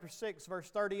 John chapter 6,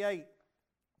 verse 38.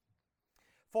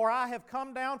 "For I have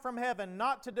come down from heaven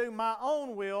not to do my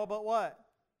own will," but what?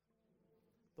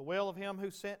 the will of Him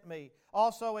who sent me.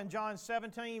 Also in John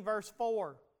 17, verse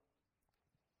 4.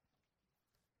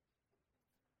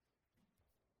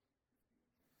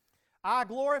 I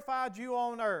glorified you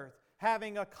on earth,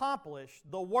 having accomplished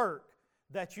the work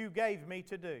that you gave me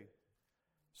to do.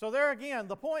 So there again,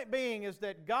 the point being is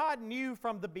that God knew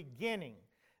from the beginning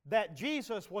that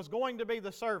Jesus was going to be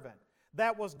the servant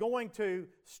that was going to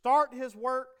start His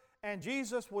work, and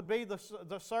Jesus would be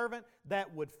the servant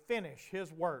that would finish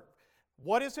His work.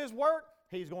 What is His work?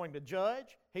 He's going to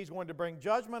judge. He's going to bring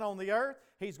judgment on the earth.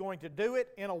 He's going to do it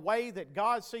in a way that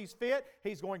God sees fit.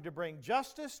 He's going to bring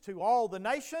justice to all the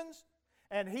nations.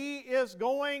 And He is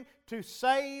going to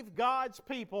save God's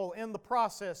people in the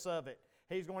process of it.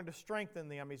 He's going to strengthen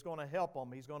them. He's going to help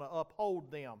them. He's going to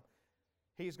uphold them.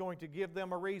 He's going to give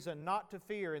them a reason not to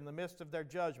fear in the midst of their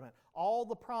judgment. All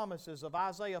the promises of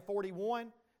Isaiah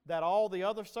 41 that all the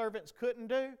other servants couldn't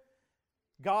do,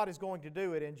 God is going to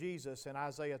do it in Jesus in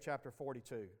Isaiah chapter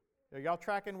 42. Are y'all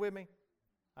tracking with me?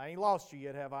 I ain't lost you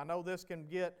yet, have I? I know this can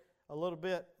get a little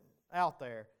bit out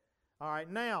there. All right,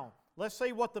 now, let's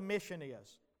see what the mission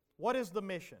is. What is the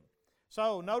mission?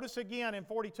 So, notice again in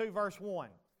 42 verse 1.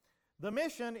 The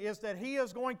mission is that He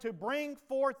is going to bring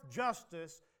forth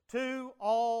justice to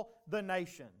all the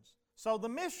nations. So the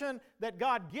mission that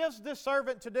God gives this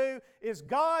servant to do is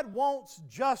God wants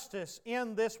justice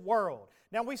in this world.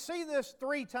 Now we see this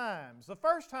 3 times. The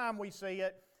first time we see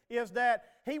it is that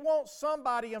He wants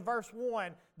somebody in verse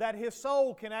 1 that his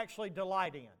soul can actually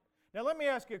delight in. Now let me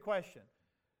ask you a question.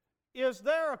 Is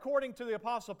there, according to the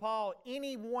Apostle Paul,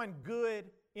 anyone good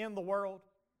in the world?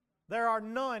 There are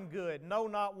none good, no,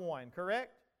 not one,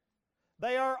 correct?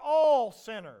 They are all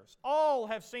sinners. All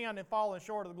have sinned and fallen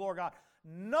short of the glory of God.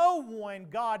 No one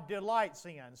God delights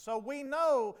in. So we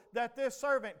know that this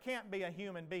servant can't be a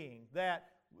human being, that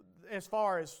as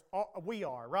far as we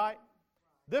are, right?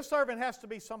 This servant has to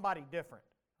be somebody different,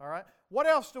 all right? What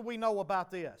else do we know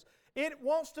about this? It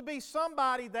wants to be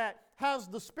somebody that has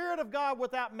the Spirit of God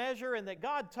without measure and that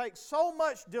God takes so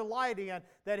much delight in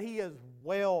that He is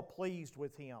well pleased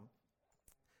with him.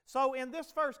 So in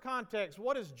this first context,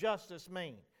 what does justice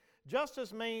mean?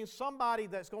 Justice means somebody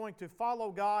that's going to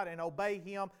follow God and obey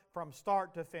Him from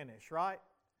start to finish, right?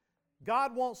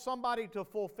 God wants somebody to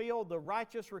fulfill the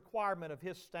righteous requirement of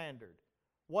His standard,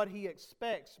 what He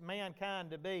expects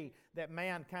mankind to be, that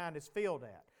mankind is filled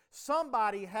at.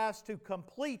 Somebody has to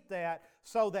complete that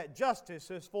so that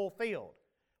justice is fulfilled.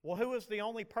 Well, who is the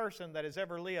only person that has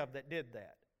ever lived that did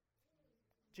that?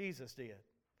 Jesus did.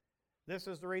 This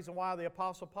is the reason why the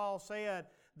Apostle Paul said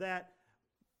that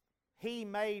He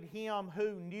made Him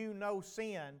who knew no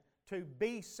sin to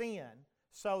be sin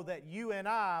so that you and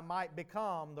I might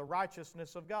become the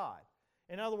righteousness of God.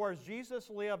 In other words, Jesus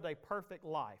lived a perfect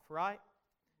life, right?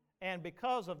 And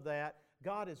because of that,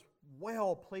 God is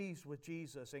well pleased with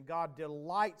Jesus and God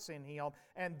delights in Him,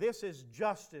 and this is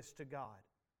justice to God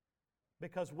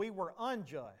because we were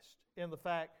unjust in the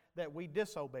fact that we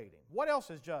disobeyed Him. What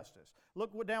else is justice?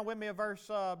 Look down with me at verse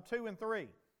 2 and 3,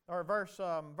 or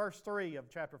verse 3 of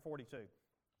chapter 42.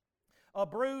 A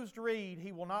bruised reed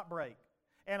He will not break,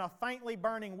 and a faintly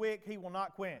burning wick He will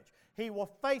not quench. He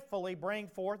will faithfully bring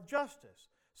forth justice.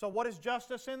 So what is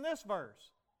justice in this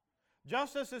verse?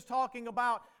 Justice is talking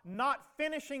about not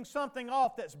finishing something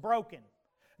off that's broken,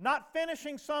 not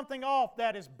finishing something off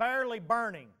that is barely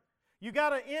burning. You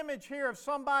got an image here of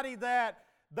somebody that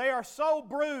they are so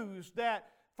bruised that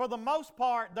for the most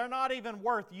part they're not even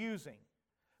worth using.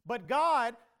 But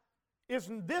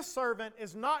this servant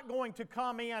is not going to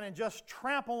come in and just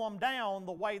trample them down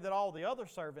the way that all the other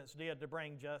servants did to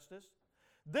bring justice.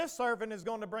 This servant is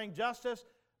going to bring justice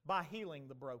by healing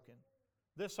the broken.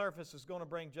 This servant is going to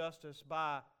bring justice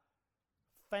by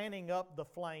fanning up the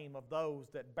flame of those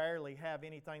that barely have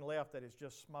anything left that is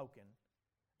just smoking.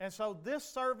 And so this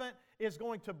servant is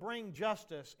going to bring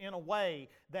justice in a way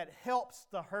that helps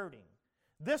the hurting.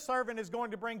 This servant is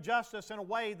going to bring justice in a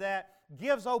way that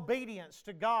gives obedience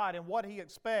to God and what He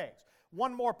expects.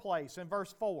 One more place in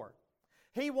verse 4.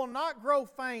 He will not grow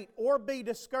faint or be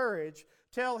discouraged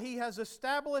till He has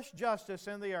established justice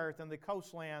in the earth, and the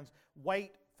coastlands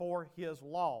wait for His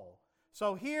law.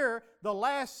 So here, the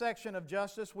last section of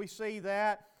justice, we see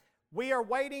that we are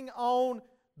waiting on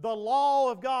the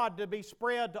law of God to be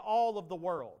spread to all of the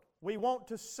world. We want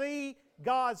to see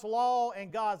God's law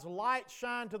and God's light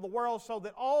shine to the world so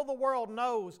that all the world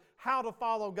knows how to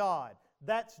follow God.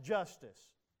 That's justice.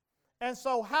 And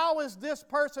so how is this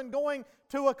person going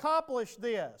to accomplish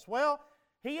this? Well,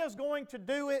 he is going to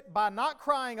do it by not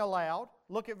crying aloud.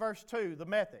 Look at verse 2, the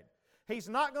method. He's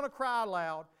not going to cry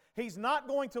aloud. He's not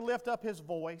going to lift up his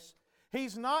voice.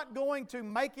 He's not going to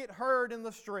make it heard in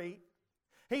the street.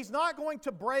 He's not going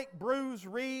to break bruised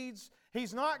reeds.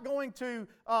 He's not going to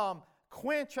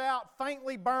quench out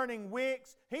faintly burning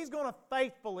wicks. He's going to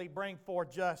faithfully bring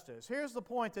forth justice. Here's the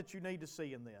point that you need to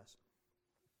see in this.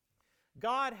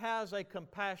 God has a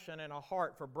compassion and a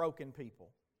heart for broken people.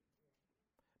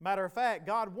 Matter of fact,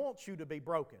 God wants you to be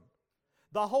broken.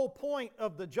 The whole point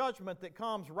of the judgment that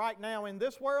comes right now in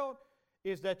this world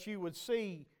is that you would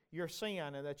see your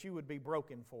sin and that you would be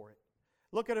broken for it.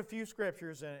 Look at a few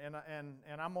scriptures, and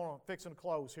I'm going to fix and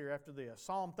close here after this.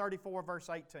 Psalm 34, verse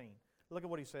 18. Look at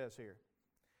what he says here.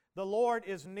 The Lord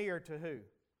is near to who?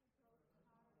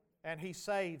 And He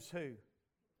saves who?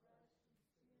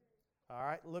 All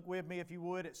right, look with me if you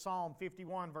would at Psalm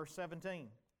 51, verse 17.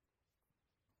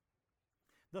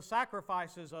 The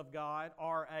sacrifices of God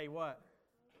are a what?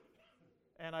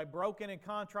 And a broken and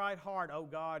contrite heart, O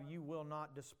God, you will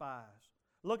not despise.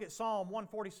 Look at Psalm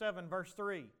 147, verse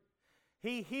 3.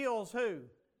 He heals who?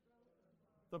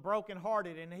 The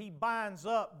brokenhearted, and He binds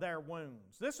up their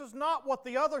wounds. This is not what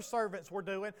the other servants were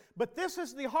doing, but this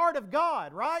is the heart of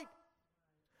God, right?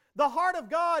 The heart of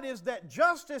God is that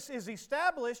justice is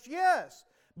established, yes,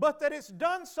 but that it's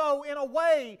done so in a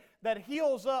way that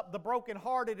heals up the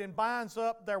brokenhearted and binds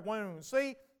up their wounds.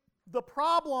 See, the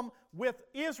problem with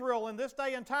Israel in this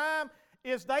day and time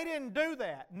is they didn't do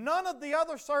that. None of the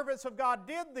other servants of God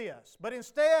did this, but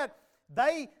instead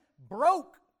they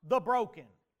broke the broken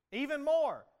even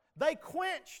more. They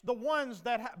quenched the ones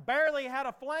that barely had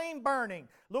a flame burning.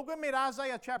 Look with me at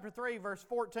Isaiah chapter 3, verse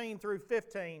 14 through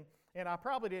 15. And I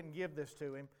probably didn't give this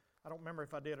to him. I don't remember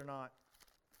if I did or not.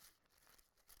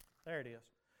 There it is.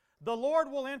 The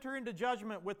Lord will enter into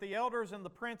judgment with the elders and the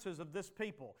princes of this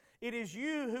people. It is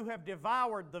you who have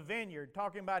devoured the vineyard,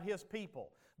 talking about His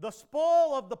people. The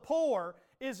spoil of the poor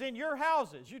is in your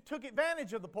houses. You took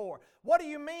advantage of the poor. What do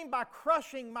you mean by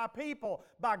crushing my people,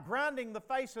 by grinding the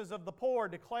faces of the poor,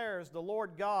 declares the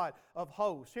Lord God of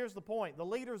hosts. Here's the point. The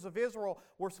leaders of Israel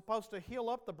were supposed to heal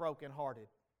up the brokenhearted.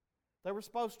 They were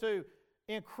supposed to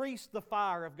increase the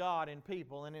fire of God in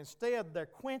people, and instead they're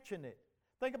quenching it.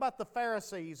 Think about the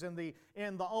Pharisees in the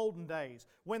olden days.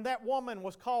 When that woman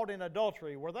was caught in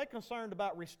adultery, were they concerned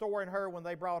about restoring her when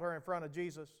they brought her in front of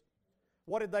Jesus?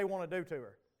 What did they want to do to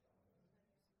her?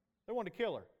 They wanted to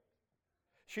kill her.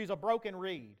 She's a broken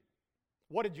reed.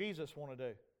 What did Jesus want to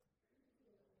do?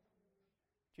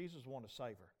 Jesus wanted to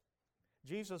save her.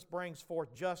 Jesus brings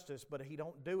forth justice, but He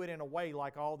don't do it in a way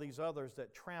like all these others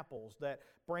that tramples, that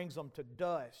brings them to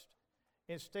dust.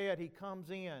 Instead, He comes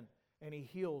in and He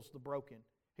heals the broken.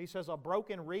 He says a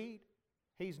broken reed,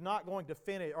 He's not going to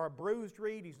finish, or a bruised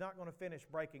reed, He's not going to finish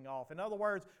breaking off. In other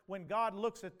words, when God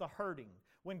looks at the hurting,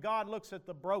 when God looks at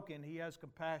the broken, He has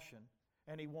compassion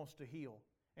and He wants to heal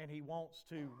and He wants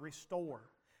to restore.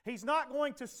 He's not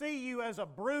going to see you as a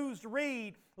bruised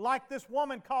reed like this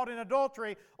woman caught in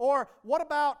adultery. Or what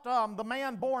about the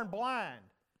man born blind?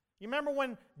 You remember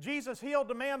when Jesus healed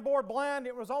the man born blind?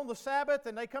 It was on the Sabbath,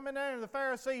 and they come in there and the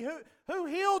Pharisee, who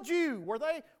healed you?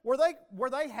 Were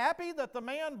they happy that the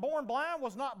man born blind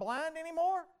was not blind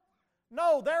anymore?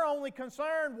 No, their only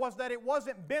concern was that it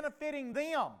wasn't benefiting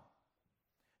them.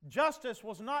 Justice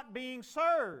was not being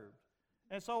served.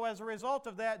 And so as a result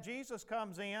of that, Jesus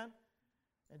comes in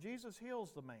and Jesus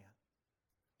heals the man.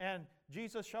 And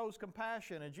Jesus shows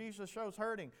compassion, and Jesus shows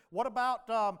hurting. What about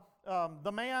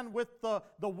the man with the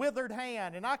withered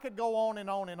hand? And I could go on and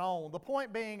on and on. The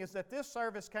point being is that this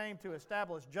service came to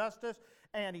establish justice,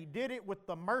 and He did it with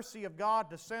the mercy of God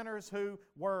to sinners who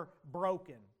were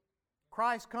broken.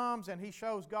 Christ comes and He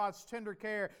shows God's tender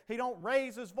care. He don't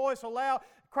raise His voice aloud.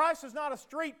 Christ is not a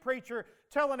street preacher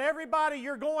telling everybody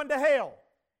you're going to hell.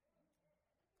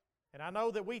 And I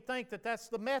know that we think that that's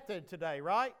the method today,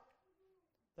 right?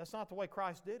 That's not the way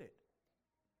Christ did it.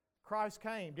 Christ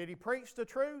came. Did He preach the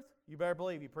truth? You better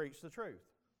believe He preached the truth.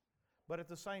 But at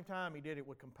the same time, He did it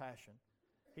with compassion.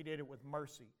 He did it with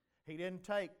mercy. He didn't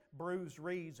take bruised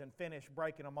reeds and finish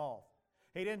breaking them off.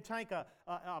 He didn't take a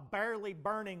barely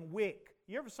burning wick.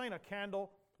 You ever seen a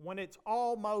candle when it's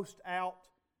almost out?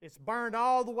 It's burned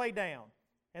all the way down.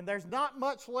 And there's not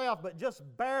much left, but just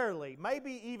barely,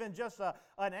 maybe even just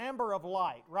an amber of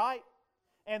light, right?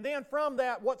 And then from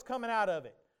that, what's coming out of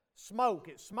it? Smoke.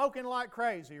 It's smoking like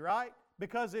crazy, right?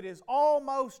 Because it is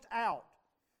almost out.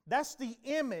 That's the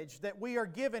image that we are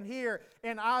given here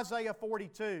in Isaiah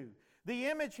 42. The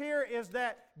image here is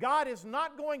that God is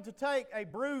not going to take a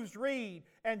bruised reed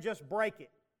and just break it.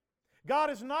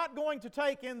 God is not going to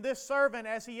take in this servant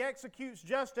as He executes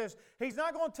justice. He's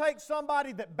not going to take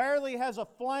somebody that barely has a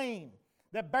flame,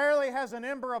 that barely has an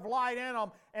ember of light in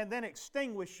them, and then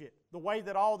extinguish it the way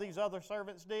that all these other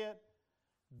servants did.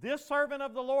 This servant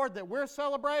of the Lord that we're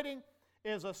celebrating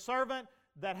is a servant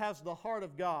that has the heart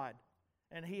of God,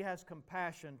 and he has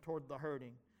compassion toward the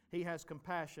hurting. He has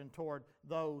compassion toward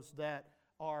those that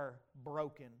are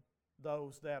broken,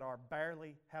 those that are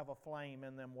barely have a flame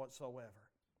in them whatsoever.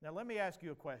 Now let me ask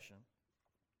you a question.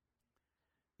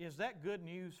 Is that good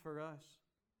news for us?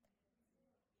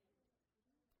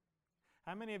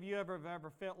 How many of you have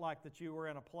ever felt like that you were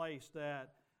in a place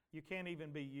that you can't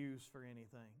even be used for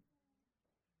anything?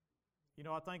 You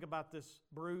know, I think about this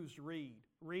bruised reed.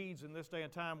 Reeds in this day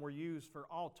and time were used for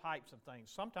all types of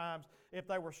things. Sometimes, if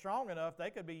they were strong enough, they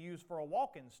could be used for a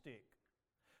walking stick.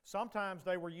 Sometimes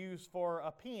they were used for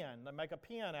a pen. They make a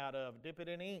pen out of, dip it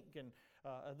in ink, and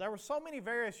there were so many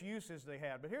various uses they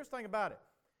had. But here's the thing about it.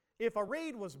 If a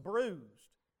reed was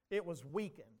bruised, it was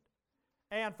weakened.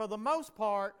 And for the most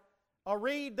part, a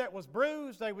reed that was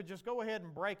bruised, they would just go ahead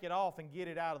and break it off and get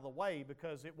it out of the way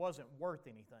because it wasn't worth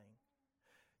anything.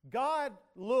 God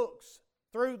looks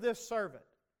through this servant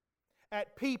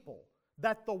at people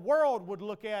that the world would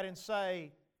look at and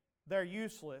say they're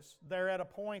useless. They're at a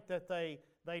point that they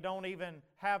don't even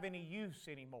have any use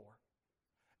anymore.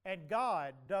 And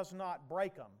God does not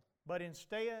break them, but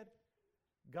instead,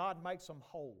 God makes them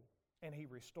whole and He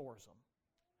restores them.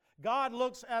 God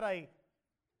looks at a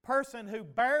person who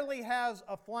barely has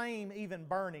a flame even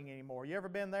burning anymore. You ever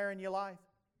been there in your life?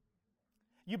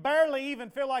 You barely even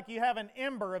feel like you have an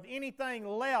ember of anything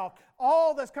left.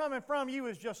 All that's coming from you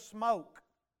is just smoke.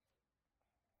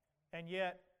 And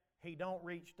yet, He don't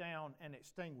reach down and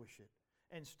extinguish it.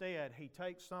 Instead, He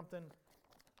takes something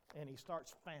and He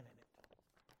starts fanning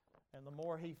it. And the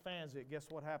more He fans it, guess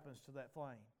what happens to that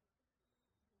flame?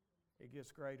 It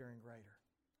gets greater and greater.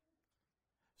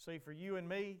 See, for you and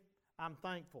me, I'm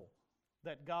thankful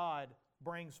that God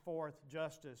brings forth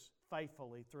justice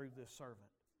faithfully through this servant.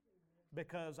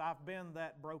 Because I've been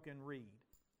that broken reed.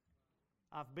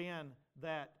 I've been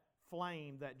that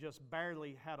flame that just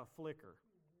barely had a flicker.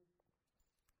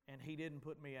 And He didn't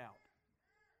put me out.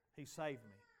 He saved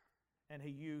me. And He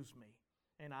used me.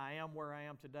 And I am where I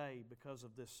am today because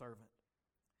of this servant.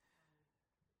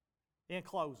 In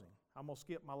closing, I'm going to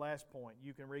skip my last point.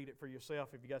 You can read it for yourself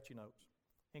if you got your notes.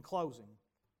 In closing,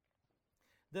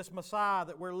 this Messiah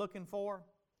that we're looking for,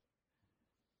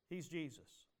 He's Jesus.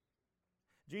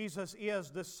 Jesus is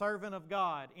the servant of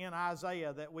God in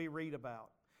Isaiah that we read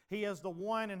about. He is the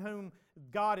one in whom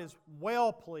God is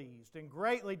well pleased and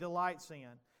greatly delights in.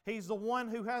 He's the one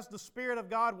who has the Spirit of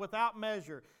God without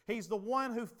measure. He's the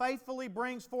one who faithfully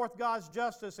brings forth God's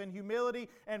justice and humility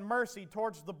and mercy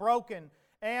towards the broken.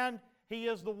 And He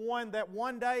is the one that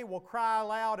one day will cry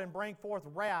aloud and bring forth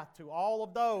wrath to all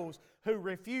of those who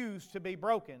refuse to be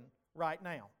broken right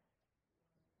now.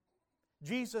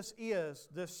 Jesus is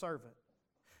this servant.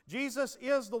 Jesus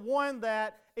is the one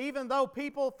that, even though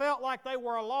people felt like they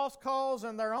were a lost cause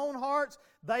in their own hearts,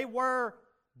 they were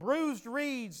bruised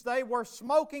reeds, they were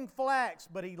smoking flax,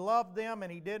 but He loved them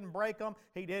and He didn't break them.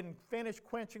 He didn't finish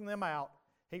quenching them out.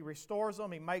 He restores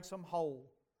them, He makes them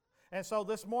whole. And so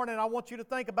this morning I want you to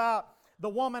think about the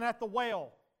woman at the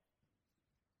well.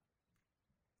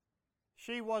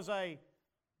 She was a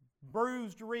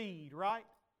bruised reed, right?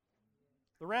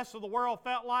 The rest of the world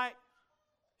felt like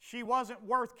she wasn't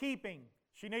worth keeping.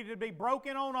 She needed to be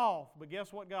broken on off. But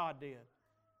guess what God did?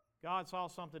 God saw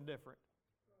something different.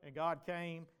 And God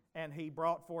came and He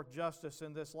brought forth justice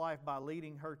in this life by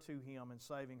leading her to Him and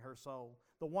saving her soul.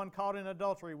 The one caught in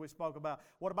adultery we spoke about.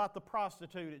 What about the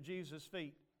prostitute at Jesus'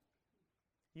 feet?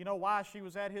 You know why she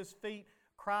was at His feet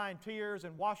crying tears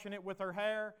and washing it with her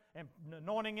hair and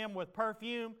anointing Him with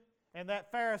perfume? And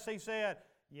that Pharisee said,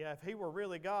 yeah, if He were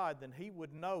really God, then He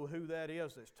would know who that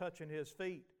is that's touching His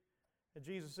feet. And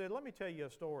Jesus said, let me tell you a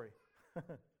story.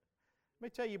 Let me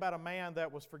tell you about a man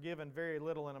that was forgiven very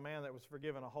little and a man that was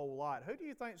forgiven a whole lot. Who do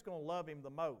you think is going to love Him the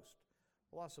most?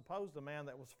 Well, I suppose the man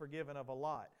that was forgiven of a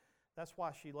lot. That's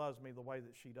why she loves me the way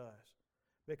that she does.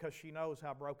 Because she knows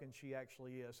how broken she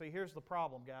actually is. See, here's the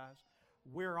problem, guys.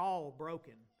 We're all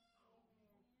broken.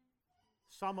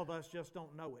 Some of us just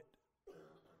don't know it.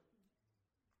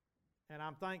 And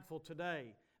I'm thankful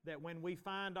today that when we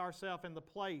find ourselves in the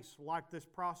place like this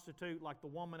prostitute, like the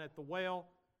woman at the well,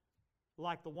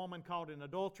 like the woman caught in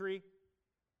adultery,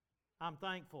 I'm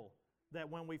thankful that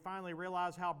when we finally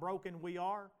realize how broken we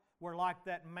are, we're like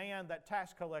that man, that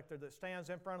tax collector that stands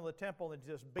in front of the temple and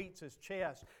just beats his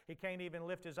chest. He can't even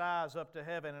lift his eyes up to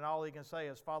heaven, and all he can say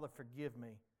is, Father, forgive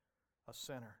me, a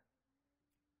sinner.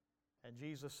 And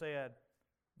Jesus said,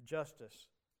 justice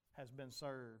has been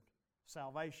served.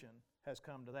 Salvation has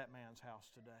come to that man's house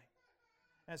today.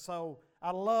 And so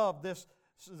I love this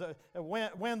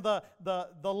When the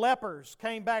lepers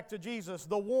came back to Jesus,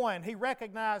 the one, he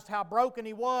recognized how broken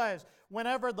he was.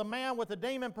 Whenever the man with the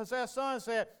demon-possessed son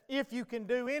said, if you can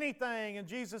do anything, and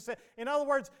Jesus said, in other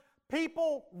words,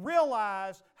 people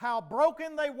realized how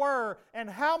broken they were and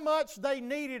how much they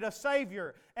needed a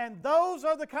Savior. And those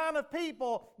are the kind of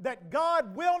people that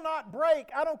God will not break.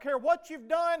 I don't care what you've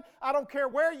done. I don't care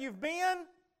where you've been.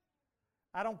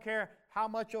 I don't care how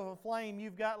much of a flame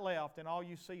you've got left and all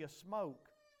you see is smoke.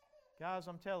 Guys,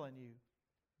 I'm telling you,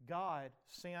 God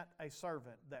sent a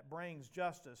servant that brings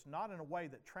justice, not in a way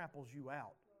that tramples you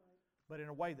out, but in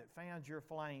a way that fans your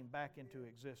flame back into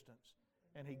existence,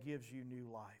 and He gives you new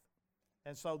life.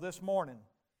 And so this morning,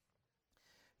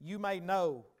 you may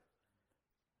know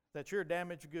that you're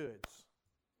damaged goods.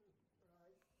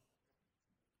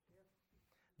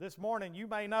 This morning, you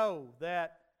may know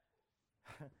that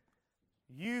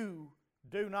you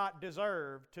do not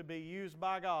deserve to be used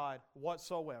by God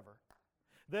whatsoever.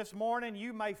 This morning,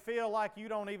 you may feel like you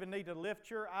don't even need to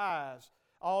lift your eyes.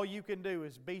 All you can do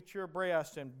is beat your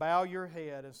breast and bow your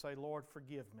head and say, Lord,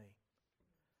 forgive me.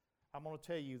 I'm going to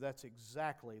tell you that's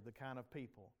exactly the kind of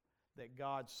people that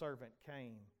God's servant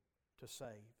came to save.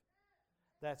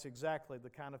 That's exactly the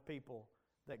kind of people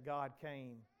that God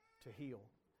came to heal.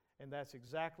 And that's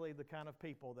exactly the kind of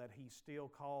people that He still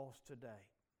calls today.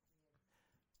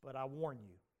 But I warn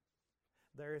you,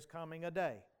 there is coming a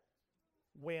day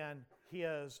when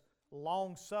His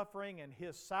long-suffering and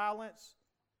His silence,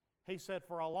 He said,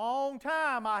 for a long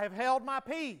time I have held my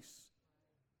peace.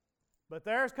 But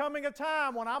there's coming a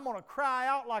time when I'm going to cry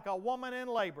out like a woman in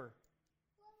labor.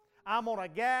 I'm going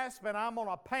to gasp and I'm going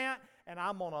to pant and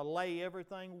I'm going to lay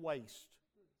everything waste.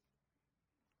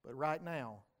 But right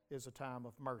now is a time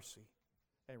of mercy.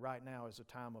 And right now is a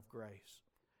time of grace.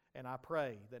 And I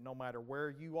pray that no matter where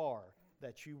you are,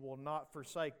 that you will not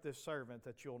forsake this servant,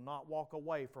 that you'll not walk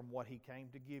away from what He came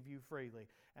to give you freely.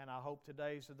 And I hope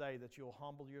today's the day that you'll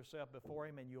humble yourself before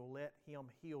Him and you'll let Him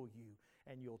heal you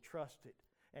and you'll trust it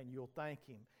and you'll thank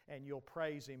Him and you'll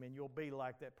praise Him and you'll be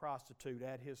like that prostitute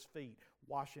at His feet,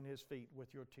 washing His feet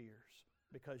with your tears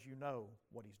because you know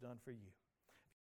what He's done for you.